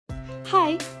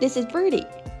Hi, this is Birdy.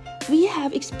 We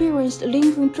have experienced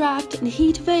lingering drought and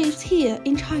heat waves here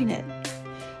in China.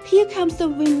 Here comes the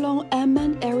Wing Loong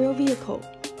unmanned aerial vehicle.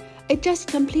 It just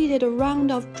completed a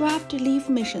round of drought relief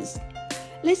missions.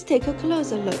 Let's take a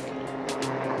closer look.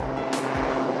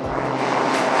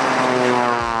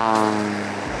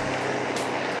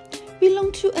 Wing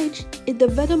Loong 2H is the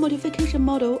weather modification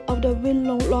model of the Wing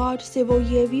Loong large civil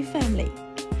UAV family.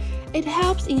 It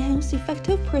helps enhance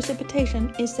effective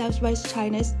precipitation in southwest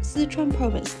China's Sichuan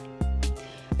province.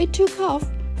 It took off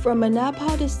from an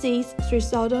airport that sees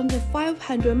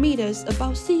 3,500 meters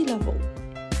above sea level.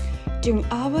 During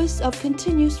hours of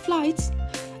continuous flights,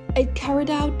 it carried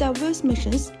out diverse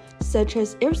missions such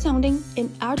as air sounding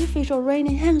and artificial rain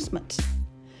enhancement.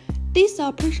 These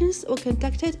operations were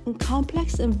conducted in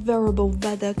complex and variable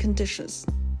weather conditions.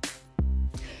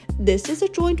 This is a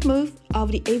joint move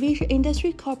of the Aviation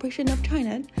Industry Corporation of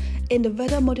China and the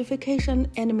Weather Modification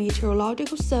and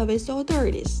Meteorological Service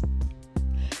authorities.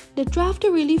 The drought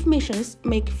relief missions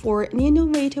make for an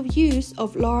innovative use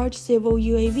of large civil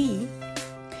UAV.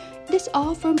 That's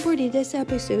all from Birdy this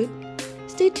episode.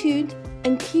 Stay tuned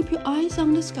and keep your eyes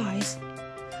on the skies.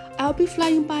 I'll be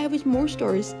flying by with more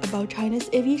stories about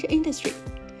China's aviation industry.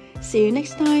 See you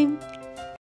next time.